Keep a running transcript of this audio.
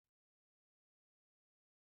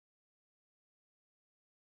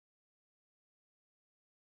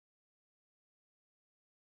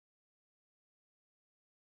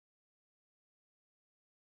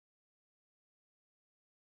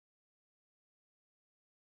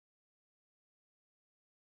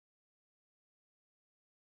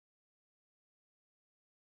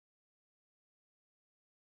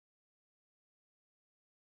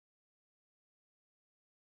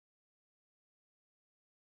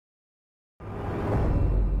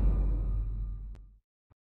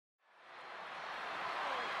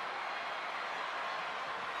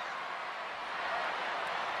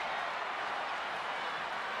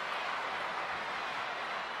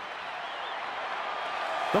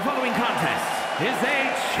The following contest is a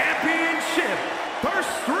championship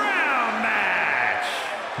first round match.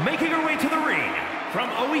 Making her way to the ring from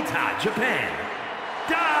Oita, Japan,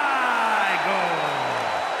 Daigo.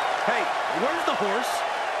 Hey, where's the horse?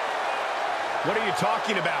 What are you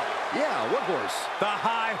talking about? Yeah, what horse? The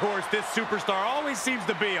high horse this superstar always seems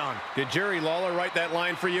to be on. Did Jerry Lawler write that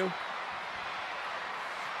line for you?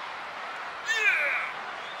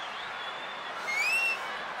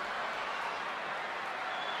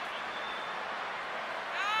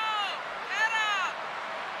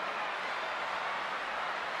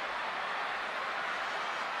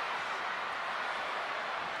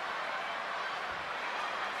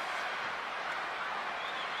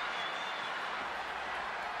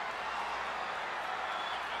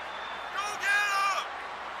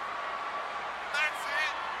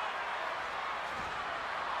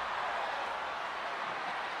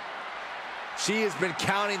 She has been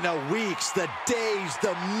counting the weeks, the days,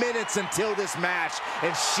 the minutes until this match,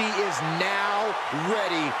 and she is now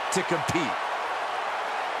ready to compete.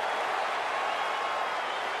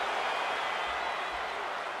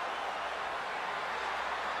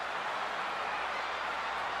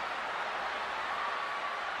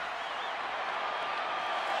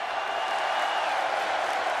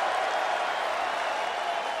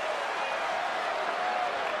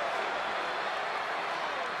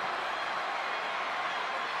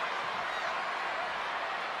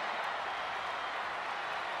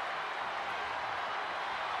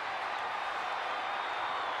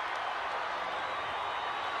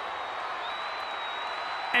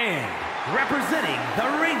 And representing the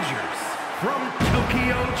Rangers from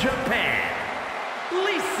Tokyo, Japan,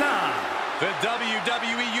 Lisa. The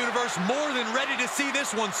WWE Universe more than ready to see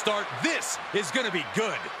this one start. This is going to be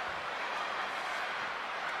good.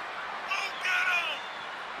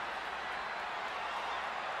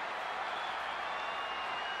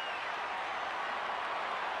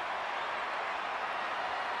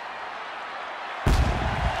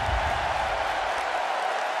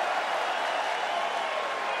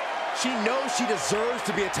 She knows she deserves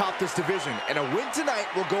to be atop this division, and a win tonight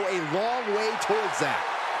will go a long way towards that.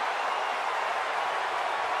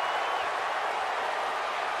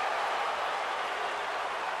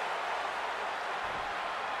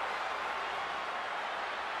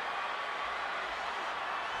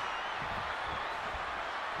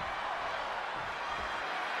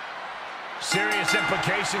 Serious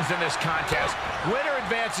implications in this contest. Winner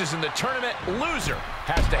advances in the tournament. Loser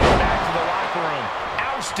has to head back to the locker room,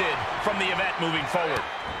 ousted from the event moving forward.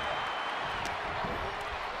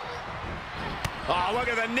 Oh, look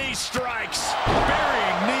at the knee strikes.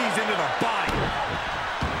 Burying knees into the body.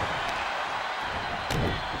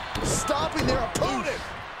 Stopping their opponent.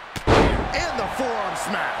 And the forearm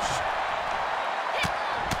smash.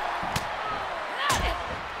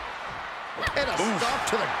 And a stop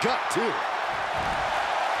to the gut, too.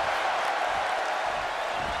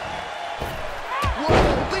 Whoa,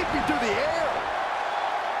 leaping through the air.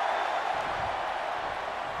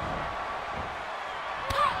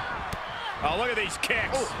 Oh, look at these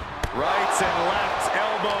kicks. Oh. Rights and lefts,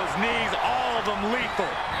 elbows, knees, all of them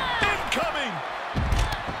lethal. Incoming!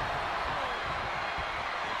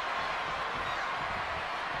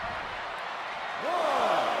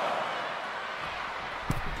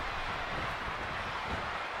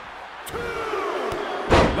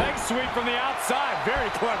 Leg sweep from the outside. Very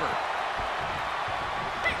clever.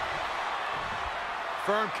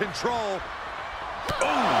 Firm control.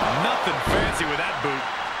 Ooh, nothing fancy with that boot.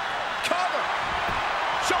 Cover.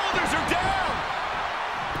 Shoulders are down.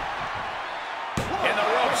 And the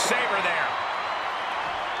rope saver there.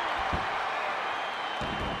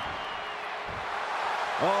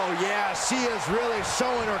 Oh, yeah, she is really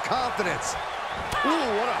showing her confidence. Ooh,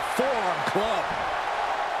 what a forearm club.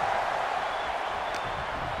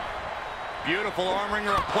 Beautiful arm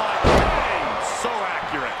wringer applied. Bang! So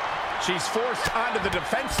accurate. She's forced onto the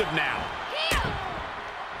defensive now.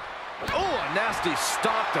 Oh, a nasty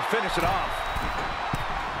stop to finish it off.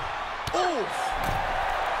 Oof.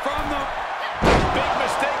 From the... Big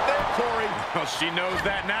mistake there, Corey. Well, she knows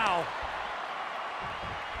that now.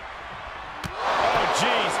 Oh,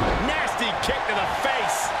 geez. Nasty kick to the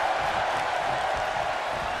face.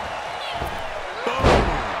 Boom.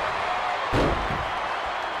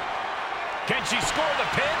 Can she score the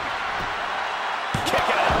pin? Kick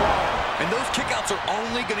out. And those kickouts are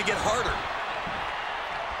only going to get harder.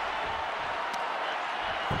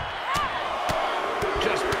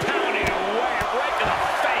 Just pounding away right to the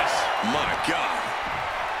face. My God.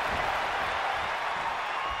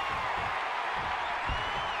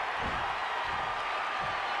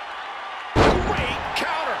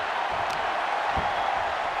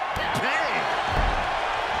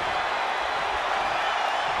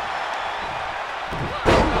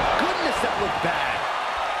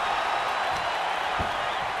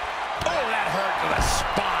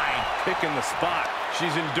 in the spot.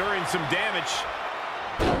 She's enduring some damage.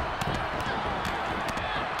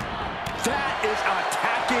 That is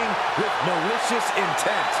attacking with malicious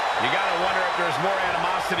intent. You got to wonder if there's more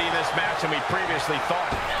animosity in this match than we previously thought.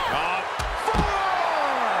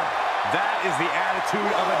 That is the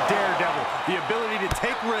attitude of a daredevil. The ability to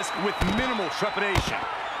take risk with minimal trepidation.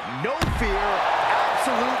 No fear,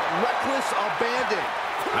 absolute reckless abandon.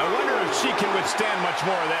 I wonder if she can withstand much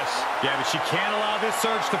more of this. Yeah, but she can't allow this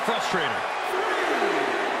surge to frustrate her.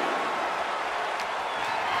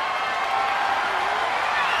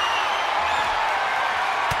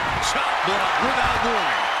 Chop block without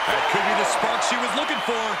warning. That could be the spark she was looking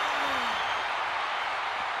for.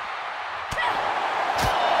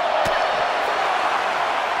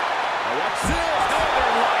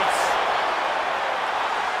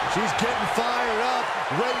 She's getting fired up,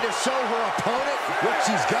 ready to show her opponent what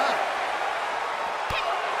she's got.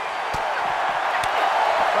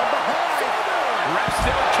 From behind. Ref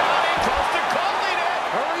still counting, close to calling it.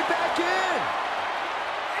 Hurry back in.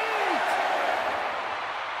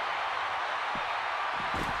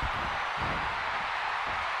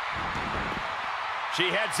 8.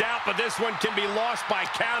 She heads out, but this one can be lost by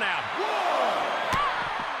countout.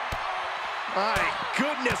 My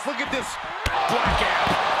goodness, look at this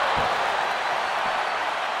blackout.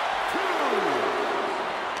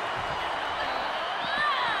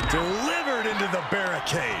 Delivered into the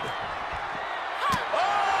barricade.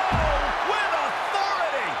 Oh, with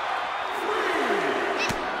authority.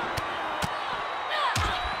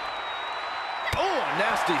 Oh, a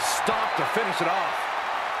nasty stop to finish it off.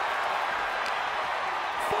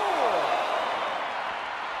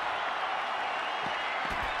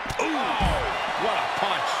 4. Ooh, what a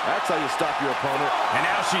punch. That's how you stop your opponent. And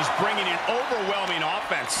now she's bringing an overwhelming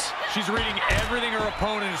offense. She's reading everything her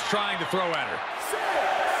opponent is trying to throw at her. 6.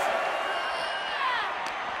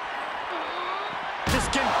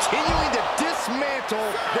 Just continuing to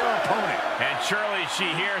dismantle their opponent. And surely she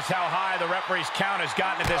hears how high the referee's count has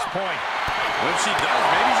gotten at this point. When she does,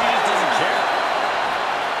 maybe she just doesn't care.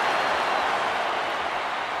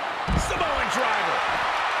 Samoan driver.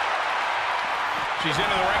 She's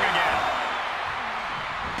into the ring again.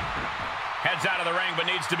 Heads out of the ring,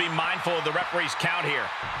 but needs to be mindful of the referee's count here.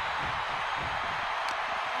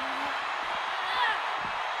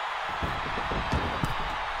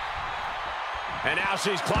 And now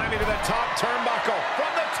she's climbing to the top turnbuckle. From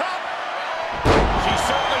the top. She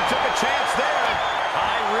certainly took a chance there.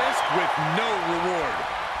 High risk with no reward.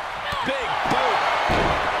 Big boot.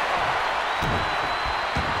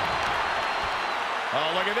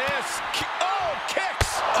 Oh, look at this. Oh, kicks.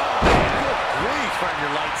 Oh, good grief. Turn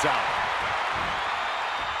your lights out.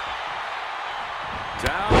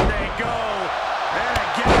 Down they go. And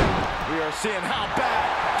again, we are seeing how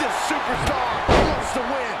bad this superstar wants to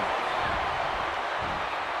win.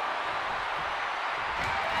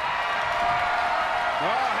 Oh,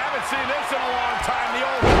 haven't seen this in a long time. The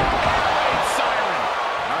old siren.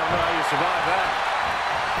 I don't know how you survive that.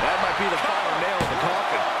 That might be the final nail in the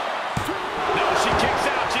coffin. No, she kicks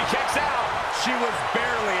out. She kicks out. She was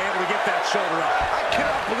barely able to get that shoulder up. I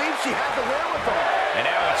cannot believe she had the wherewithal. And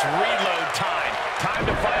now it's reload time. Time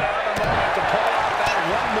to find another moment to pull out that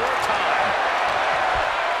one more time.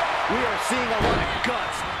 We are seeing a lot of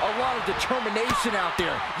guts, a lot of determination out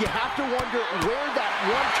there. You have to wonder where that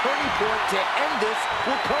one turning point to end this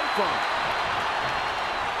will come from.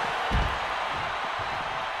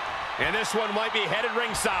 And this one might be headed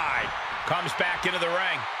ringside. Comes back into the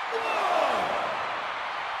ring.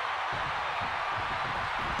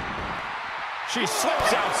 She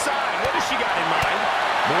slips outside. What has she got in mind?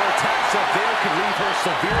 More attacks up there could leave her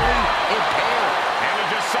severely impaired. And we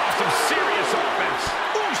just saw some serious offense.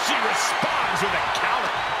 Ooh, she responds with a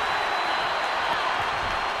counter.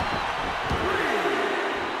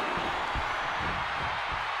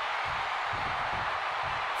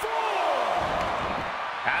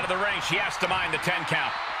 Out of the ring, she has to mind the 10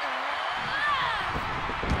 count.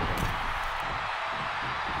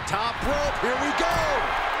 Top rope, here we go.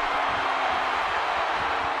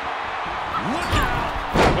 Look out!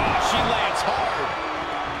 Oh, she lands hard.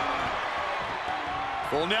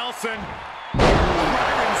 Full Nelson.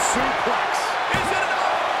 Byron suplex. Is it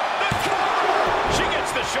enough? The cover! She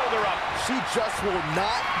gets the shoulder up. She just will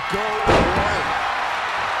not go away.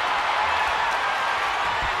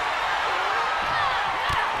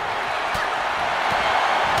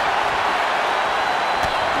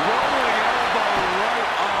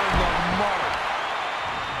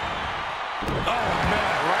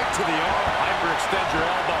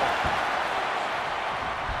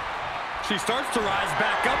 She starts to rise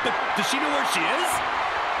back up, but does she know where she is?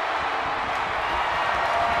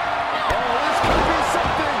 Oh,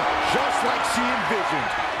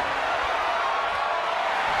 envisioned.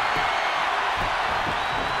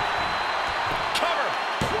 Cover.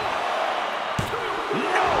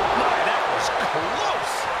 No, my, that was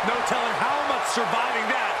close. No telling how much surviving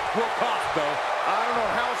that will cost, though. I don't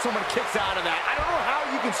know how someone kicks out of that. I don't know how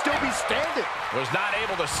you can still be standing. Was not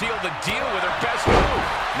able to seal the deal with her best move.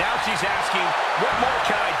 Now she's asking, what more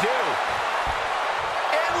can I do?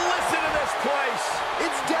 And listen to this place.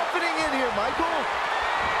 It's deafening in here, Michael.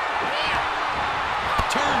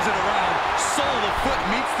 Turns it around. Sole of foot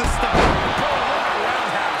meets the stomach.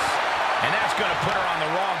 Roundhouse. And that's going to put her on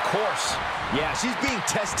the wrong course. Yeah, she's being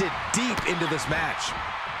tested deep into this match.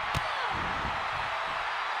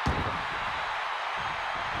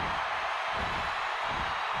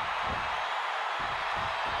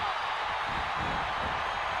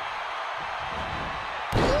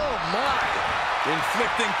 Oh, my.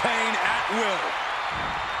 Inflicting pain at will.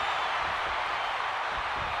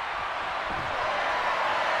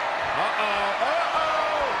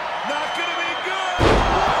 Not gonna be good.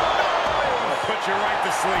 That'll put you right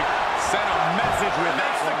to sleep. Send a message with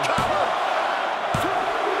that one. Cover.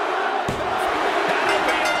 That'll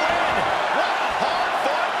be a win. What a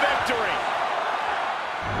hard-fought victory.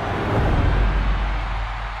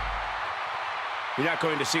 You're not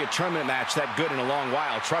going to see a tournament match that good in a long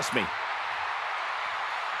while, trust me.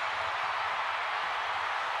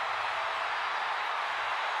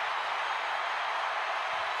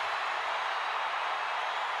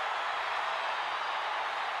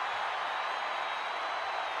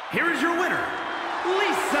 Here is your winner,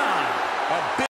 Lisa. A big